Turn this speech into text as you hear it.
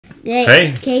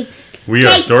Hey, we are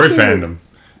StoryFNDM,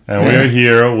 and we are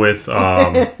here with,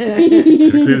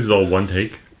 technically this is all one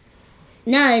take.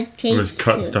 No, it's take I'm just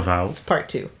cutting stuff out. It's part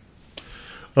 2.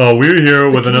 We're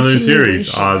here with another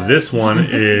series. This one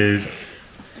is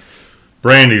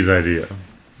Brandy's idea.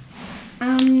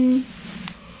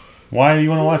 Why do you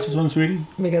want to watch this one, sweetie?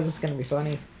 Because it's going to be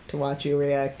funny to watch you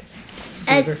react.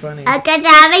 Super funny. Because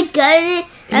I haven't got it.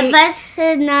 The first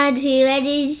not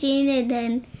already seen it,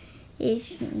 then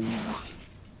it's...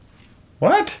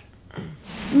 What?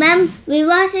 Mom, we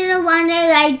watched it one day,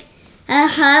 like, I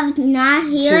have not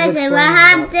here, and what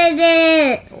happened?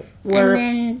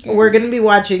 We're going to be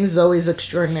watching Zoey's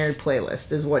Extraordinary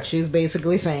Playlist, is what she's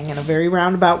basically saying in a very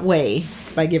roundabout way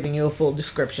by giving you a full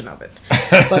description of it.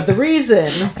 But the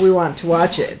reason we want to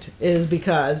watch it is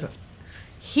because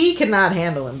he cannot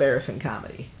handle embarrassing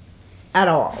comedy at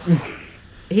all.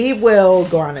 He will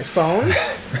go on his phone.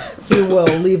 He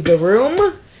will leave the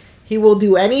room. He will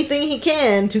do anything he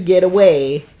can to get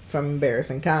away from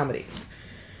embarrassing comedy.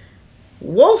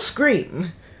 We'll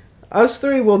scream. Us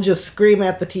three will just scream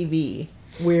at the TV,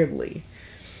 weirdly.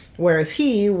 Whereas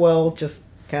he will just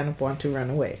kind of want to run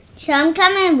away. Some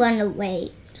come and run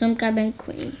away. Some come and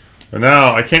queen. But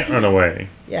now I can't run away.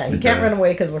 Yeah, he can't run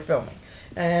away because we're filming.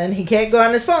 And he can't go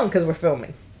on his phone because we're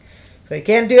filming. So he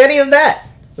can't do any of that.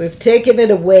 We've taken it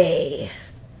away.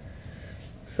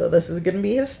 So this is going to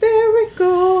be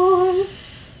hysterical.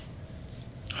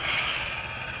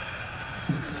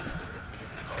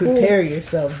 Prepare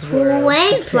yourselves, world.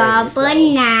 Wait for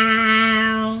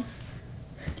now.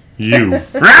 You.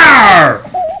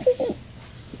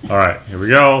 Alright, here we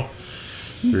go.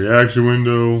 Reaction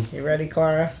window. You ready,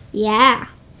 Clara? Yeah.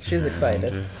 She's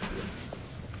excited.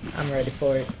 I'm ready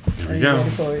for it. Here we go. Ready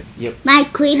for it? Yep. My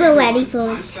queen are ready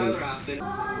for it too.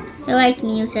 I like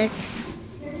music.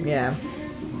 Yeah.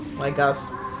 Like us.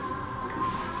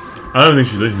 I don't think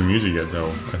she's listening to music yet, though.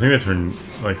 I think that's her,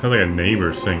 like, sounds like a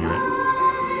neighbor singing it.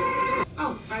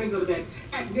 Oh, I didn't go to bed.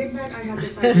 At midnight, I have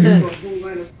this idea for a whole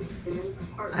line of...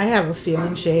 I have a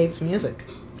feeling she hates music.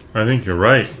 I think you're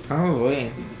right.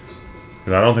 Probably.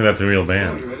 Because I don't think that's a real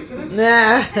band. You ready for this?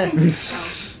 Nah.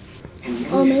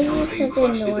 Oh, maybe it's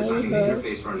such a noise.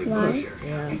 Why?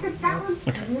 Yeah. Except that was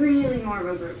really more of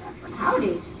a group effort.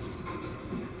 Howdy.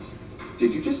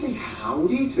 Did you just say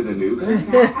howdy to the new guy?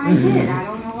 That I did. I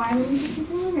don't know why we didn't keep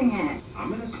doing it. I'm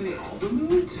gonna say all the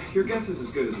moods. Your guess is as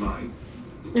good as mine.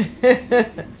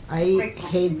 I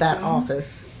hate that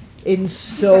office in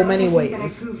so many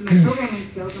ways.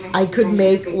 I could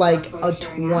make like a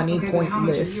 20-point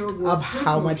list of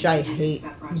how much I hate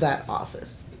that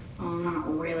office. Well, I'm not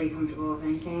really comfortable with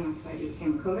anything. That's why I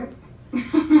became a coder.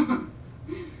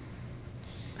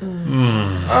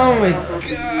 Oh my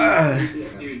god.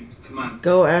 Dude, come on.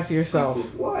 Go F yourself.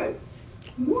 What?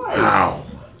 What? Ow.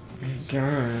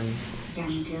 God. Yeah,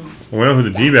 me too. I wonder who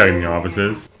the D-bag in the office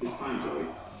is. It's fine, Zoey.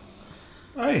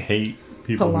 I hate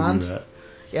people who Palant. do that.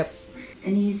 Yep.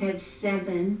 And he's had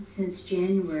 7 since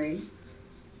January.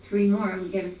 3 more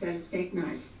and get a set of steak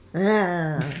knives.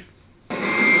 Ah.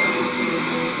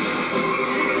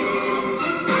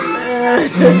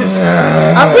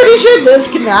 I'm pretty sure this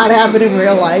cannot happen in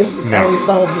real life. No. At least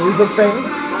the whole music thing.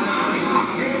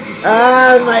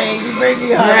 My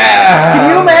breaking heart. Can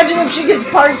you imagine if she gets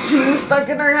part 2 stuck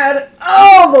in her head?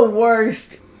 Oh, the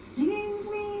worst. Singing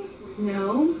to me?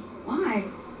 No. Why?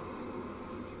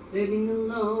 Living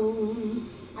alone.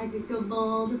 I think of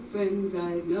all the friends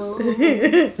I know.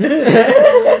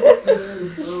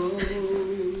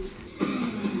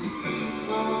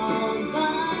 All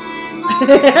by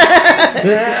myself.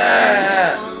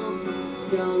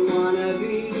 Don't wanna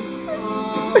be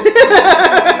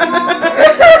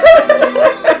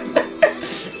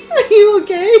Are you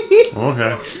okay?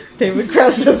 Okay. David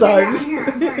crossed his arms. I'm here.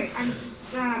 I'm sorry.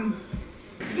 I'm,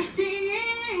 Yes, he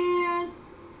is.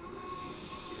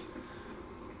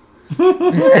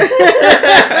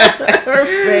 Her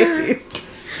face.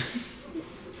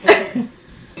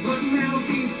 But now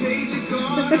these days are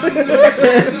gone.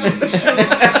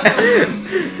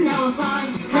 Now if I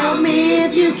Help me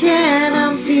if you can,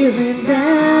 I'm feeling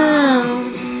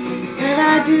down. And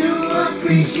I do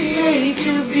appreciate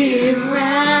you being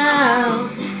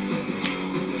around.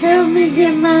 Help me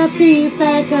get my feet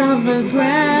back on the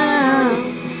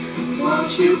ground.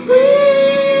 Won't you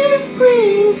please,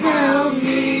 please help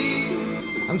me?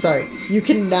 I'm sorry, you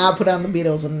cannot put on the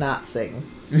Beatles and not sing.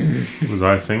 Was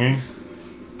I singing?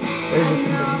 There's just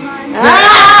something.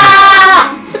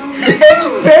 Ah! It's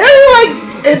very, like,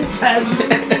 intense.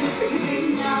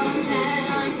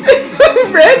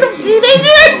 Random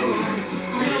teenager.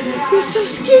 He's so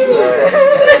skinny.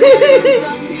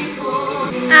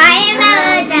 I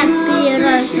remember the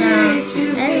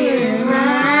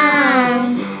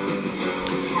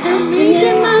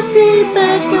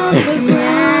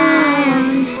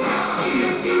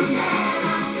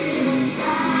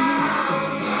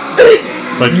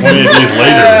like 28 Days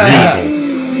Later, the musical.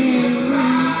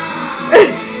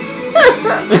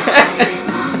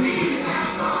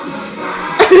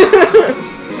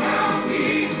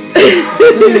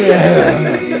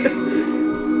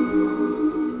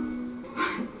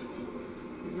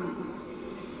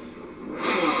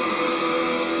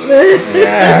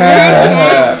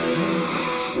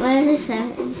 What is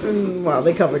that? Well,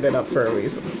 they covered it up for a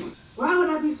reason. Why would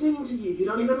I be singing to you? You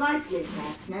don't even like me.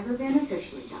 That's never been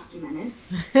officially documented.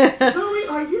 Zoe,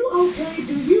 are you okay?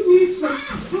 Do you need some...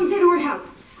 Don't say the word help.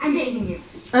 I'm begging you.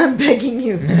 I'm begging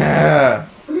you.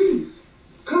 Please,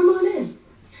 come on in.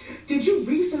 Did you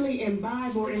recently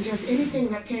imbibe or ingest anything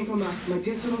that came from a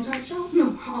medicinal type show?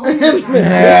 No, all I know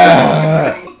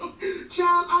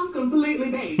Child, I'm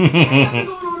completely baked. Ain't nothing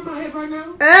going on in my head right now.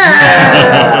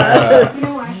 You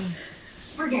know what?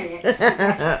 Forget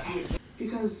it.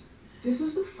 Because this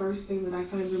is the first thing that I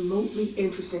find remotely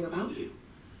interesting about you.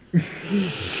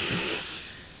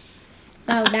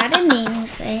 Oh, that didn't mean to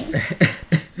say.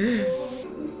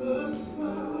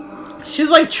 She's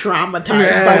like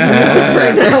traumatized by music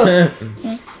right now.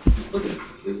 Look at it,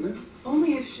 isn't it?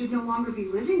 Only if should no longer be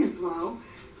living as low.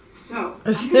 So,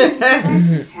 I'm going to need you guys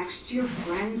to text your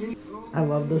friends and... I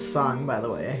love this song, by the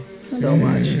way, so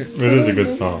much. It is a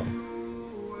good song.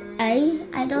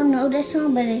 I don't know this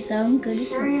song, but it sounds good.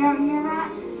 Sure you don't hear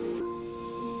that?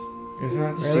 Isn't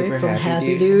that the Really? super From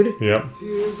happy dude? Yep.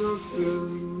 Tears are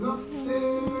filling up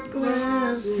their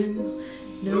Glasses,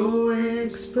 no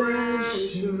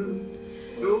expression.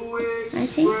 No I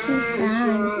think you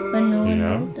sang, but no one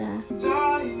knows that.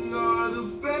 Dying are the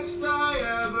best I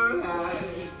ever had.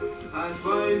 I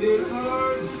find it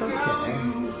hard to tell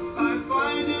you. I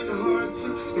find it hard to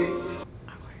take.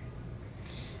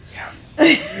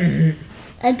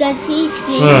 I guess he's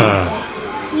singing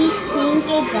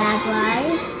that,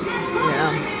 right?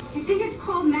 Yeah. You think it's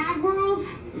called Mad World?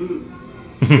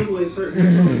 Really certain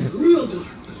that song is real dark.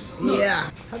 Yeah.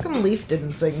 How come Leaf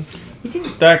didn't sing? You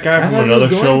think that guy from thought he another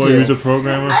was show going where to. he was a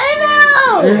programmer? I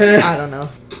know! I don't know.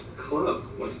 Club.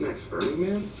 What's next, Burning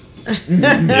Man?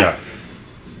 Yeah.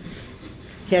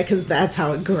 Yeah, because that's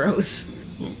how it grows.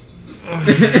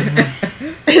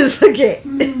 It's okay.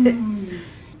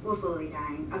 We're slowly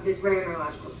dying of this rare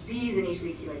neurological disease, and each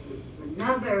week he like loses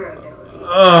another ability.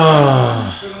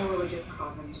 Granola would just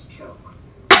cause him to choke.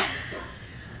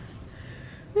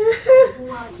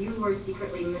 Well, you were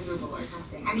secretly miserable or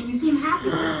something. I mean, you seem happy,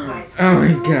 but... Oh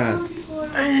my god.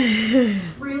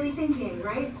 Really thinking,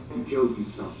 right? He killed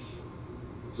himself.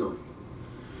 So,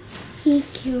 He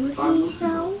killed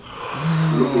himself?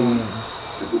 looking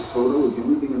at this photo is the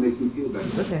only thing that makes me feel better.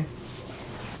 It's okay.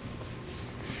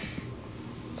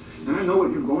 And I know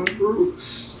what you're going through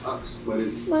sucks, but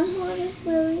it's... My heart is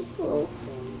really cool.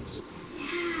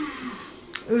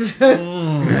 Such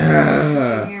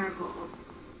a miracle.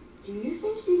 Do you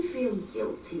think you feel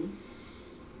guilty?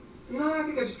 No, I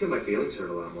think I just get my feelings hurt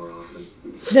a lot more often.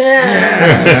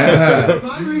 Yeah.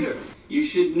 My reader. You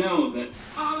should know that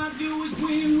all I do is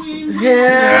win, win, win.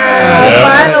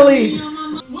 Yeah. Finally.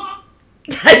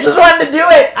 I just wanted to do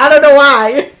it. I don't know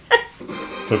why.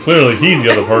 So clearly he's the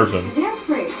other person. That's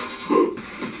great.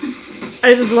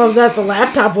 I just love that the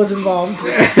laptop was involved.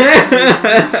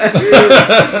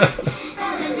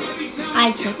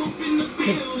 I took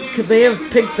it. Could they have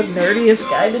picked the nerdiest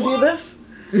guy to do this?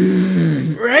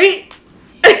 Right?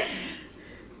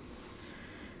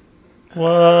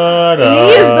 What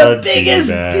He is the biggest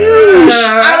douche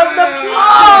out of them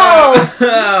all!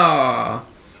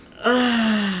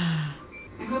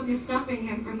 I hope you're stopping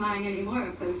him from buying any more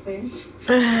of those things.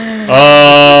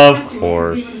 Of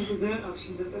course. Dessert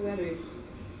options at the wedding.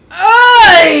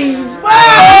 Ay! Wow!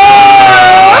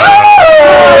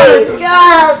 Oh,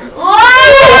 God!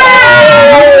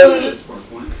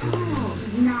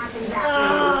 Not exactly each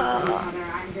other.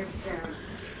 I'm just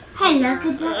Hey, look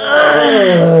at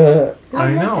that.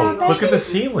 I know. Look at the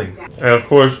ceiling. And of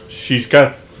course, she's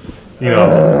got, you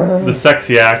know, the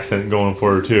sexy accent going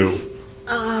for her too.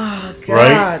 Oh, God.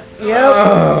 Right? Yep.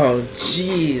 Oh,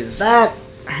 jeez. That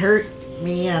hurt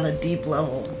me on a deep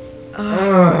level.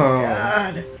 Oh.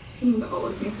 God. seem to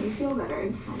always make me feel better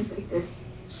in times like this.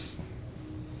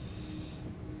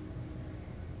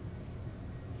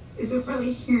 Is it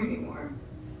really here anymore?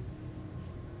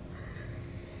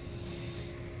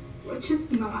 Which is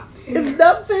not fair. It's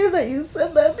not fair that you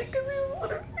said that because he's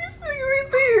literally sitting right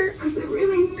there. Because I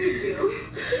really need you.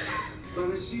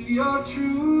 Wanna see your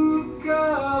true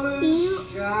colors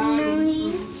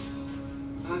shine.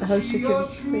 How she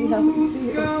can see how he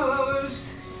feels.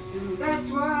 And that's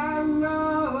why I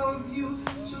love you.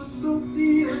 So don't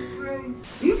be afraid.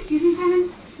 Will you excuse me,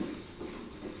 Simon?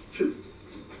 Sure.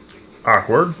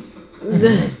 Awkward.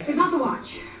 It's not the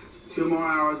watch. 2 more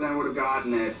hours and I would have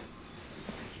gotten it.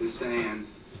 Just saying.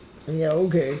 Yeah,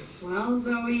 okay. Well,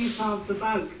 Zoe, you solved the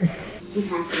bug. He's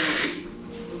happy.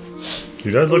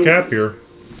 He does look happier.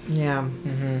 Yeah.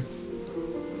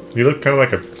 He looked kind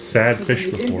of like a sad fish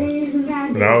Good before. days and bad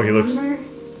days. Now he looks remember?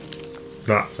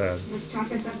 not sad. Let's chalk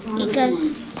this up to one of the Because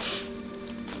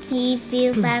ones. he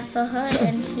feels bad for her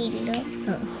and he loves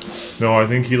her. No, I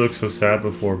think he looked so sad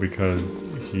before because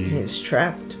He's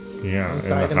trapped. yeah,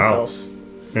 inside in the himself. house.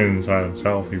 And inside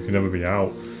himself. He can never be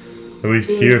out. At least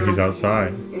here he's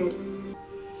outside.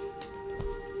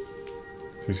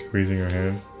 She's squeezing her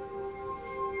hand.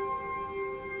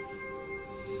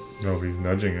 No, he's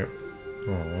nudging it.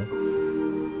 Aww.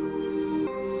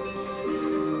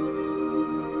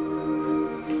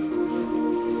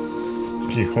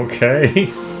 You okay?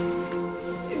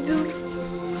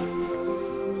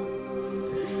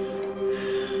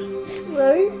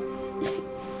 Right?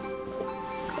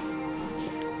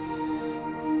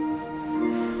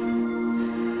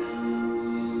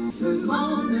 Good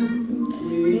morning.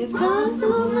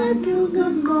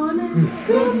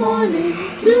 Good morning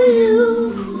to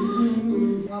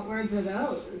you. What words are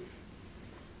those?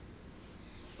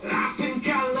 I think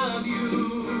I love you.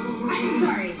 I'm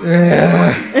sorry. So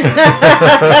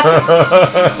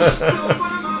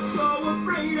what am I so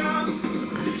afraid of?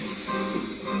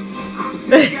 I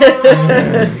think I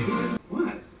love you.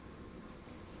 What?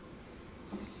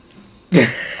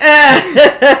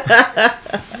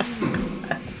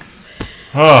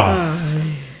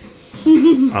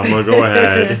 I'm gonna go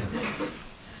ahead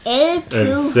It's and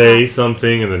too say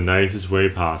something in the nicest way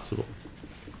possible.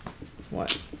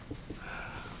 What?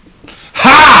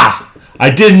 Ha! I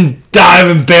didn't die of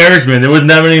embarrassment. There was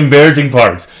never any embarrassing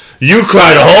parts. You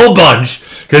cried a whole bunch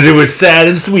because it was sad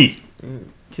and sweet.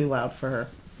 Too loud for her.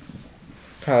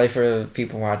 Probably for the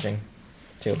people watching,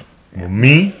 too. Well,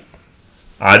 me?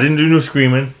 I didn't do no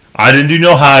screaming. I didn't do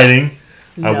no hiding.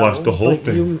 I No, watched the whole but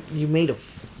thing. You made that.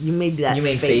 You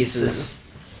made faces.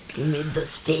 You made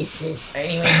those faces. I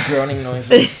didn't make groaning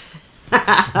noises.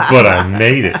 But I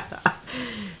made it.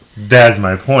 That's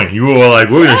my point. You were like,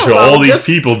 we're going to Yeah, show well, all these just-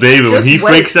 people David when just he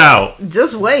wait. freaks out.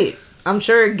 Just wait. I'm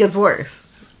sure it gets worse.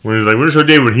 We're like, we're going to show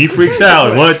David when he freaks out.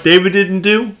 And what David didn't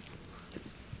do?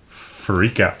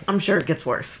 Freak out. I'm sure it gets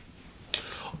worse.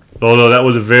 Although that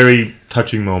was a very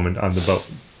touching moment on the boat.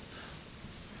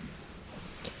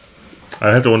 I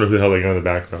have to wonder who the hell that guy in the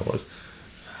background was.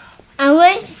 I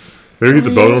was Maybe he's the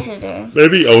boat. visitor.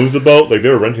 Maybe he owns the boat. Like they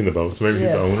were renting the boat, so maybe he's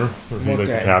Yeah. the owner or he's like the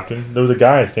Okay. captain. There was a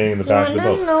guy standing in the back of the You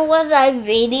wanna boat. know what I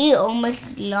really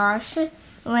almost lost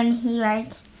when he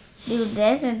like do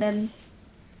this and then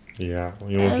Yeah,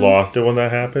 you almost lost it when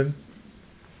that happened.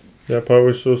 That part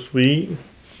was so sweet.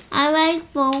 I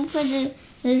like going for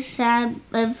the sad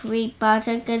free part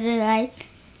because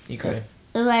You could.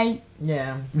 like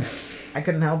Yeah. I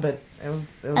couldn't help it. It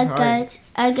was I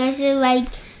hard. guess it like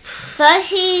first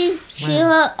he cheer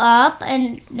her up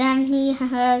and then he had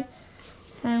her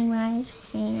right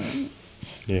hand.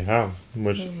 Yeah,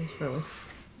 which It was really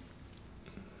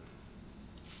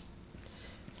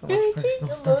so much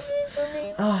personal stuff.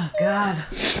 Oh God,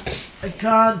 I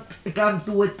can't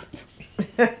do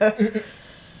it.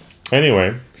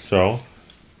 anyway. So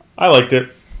I liked it.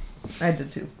 I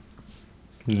did too.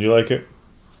 Did you like it?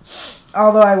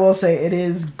 Although I will say it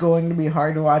is going to be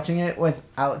hard watching it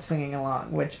without singing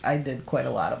along, which I did quite a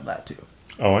lot of that too.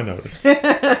 Oh, I noticed. They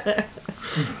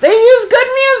use good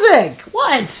music.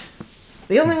 What?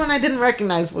 The only one I didn't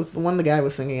recognize was the one the guy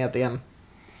was singing at the end.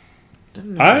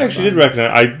 Didn't know I that actually did one.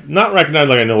 recognize. I not recognize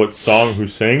like I know what song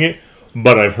who's sang it,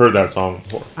 but I've heard that song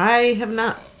before. I have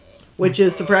not, which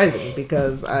is surprising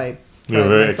because I. You have a pride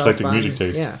very myself eclectic on, music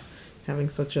taste. Yeah, having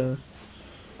such a.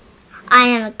 I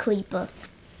am a creeper.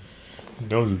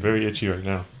 Nose is very itchy right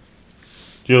now.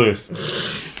 Julius,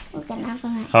 We're gonna have a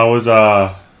how was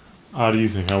how do you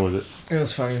think? How was it? It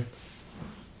was funny.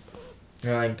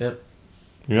 I liked it.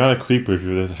 You're not a creeper if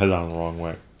you're head on the wrong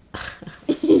way.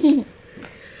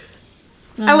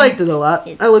 I liked it a lot.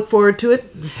 I look forward to it.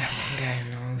 Okay,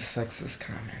 no sexist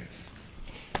comments.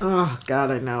 Oh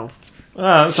God, I know.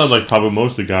 That sounds like probably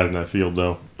most of the guys in that field,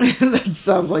 though. That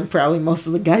sounds like probably most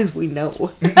of the guys we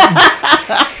know.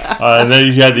 And then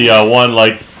you had the one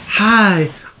like,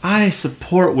 "Hi, I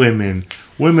support women.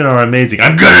 Women are amazing.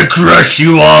 I'm gonna crush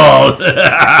you all."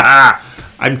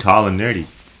 I'm tall and nerdy.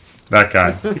 That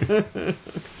guy.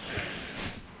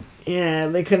 Yeah,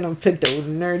 they couldn't have picked a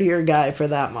nerdier guy for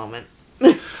that moment.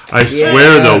 I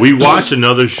swear though, we watched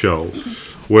another show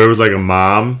where it was like a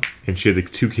mom and she had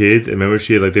like 2 kids. And remember,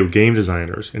 she had like they were game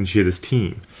designers and she had this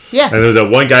team. Yeah. And there was that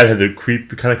one guy that had the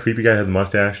kind of creepy guy that had the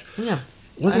mustache. Yeah.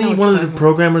 Wasn't he one of the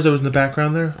programmers that was in the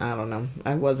background there? I don't know.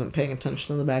 I wasn't paying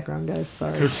attention to the background, guys.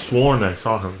 Sorry. I could have sworn I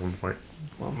saw him at one point.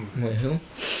 Wait, who?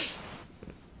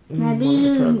 Maybe One of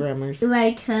the programmers.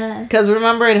 like Because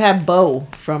remember, it had Bo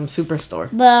from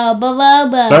Superstore. Bo.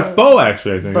 That's Bo,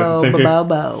 actually, I think. Bo, That's the same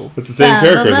Bo. That's the same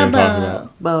character I'm talking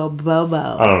about.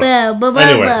 Bo. I don't know.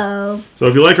 Anyway, so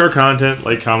if you like our content,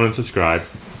 like, comment, and subscribe.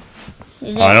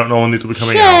 I don't know when these will be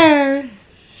coming out.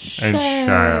 And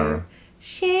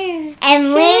share. And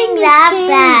ring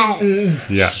that bell.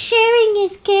 Yeah. Sharing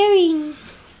is caring.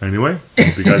 Anyway,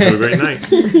 hope you guys have a great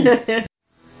night.